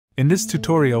In this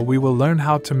tutorial we will learn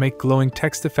how to make glowing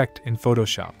text effect in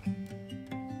Photoshop.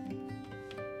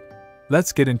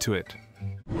 Let's get into it.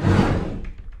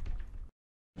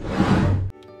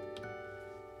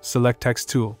 Select Text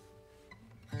tool.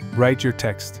 Write your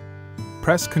text.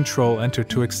 Press Ctrl-Enter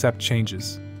to accept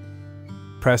changes.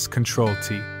 Press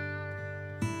Ctrl-T.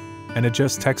 And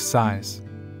adjust text size.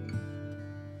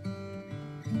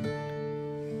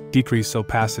 Decrease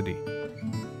opacity.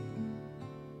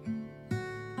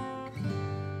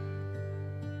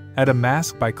 Add a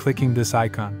mask by clicking this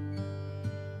icon.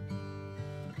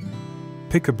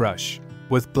 Pick a brush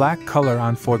with black color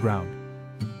on foreground.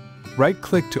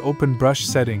 Right-click to open brush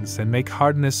settings and make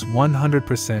hardness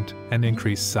 100% and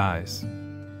increase size.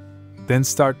 Then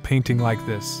start painting like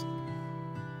this.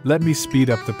 Let me speed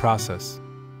up the process.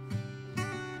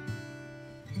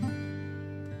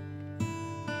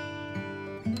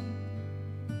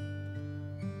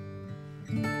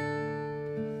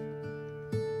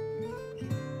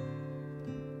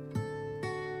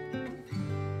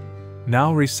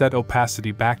 Now reset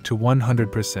opacity back to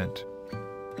 100%.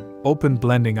 Open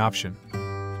blending option.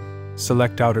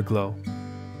 Select outer glow.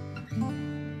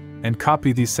 And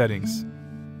copy these settings.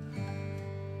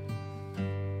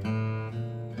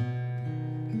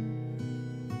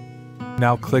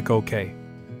 Now click OK.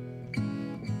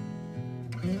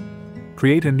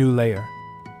 Create a new layer.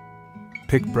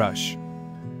 Pick brush.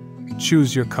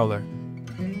 Choose your color.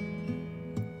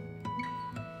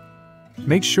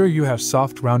 Make sure you have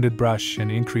soft rounded brush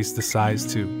and increase the size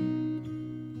too.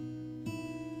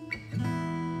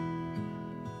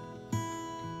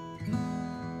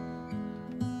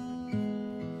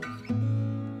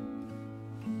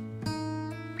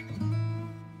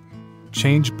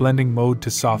 Change blending mode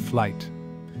to soft light.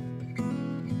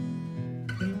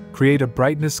 Create a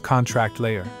brightness contrast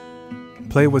layer.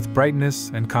 Play with brightness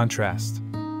and contrast.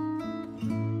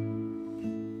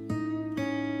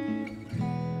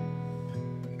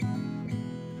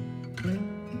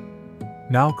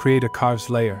 Now create a carves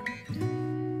layer.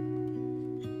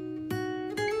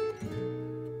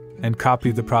 And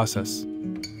copy the process.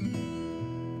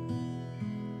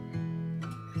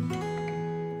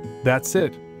 That's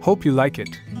it. Hope you like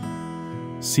it.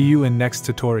 See you in next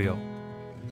tutorial.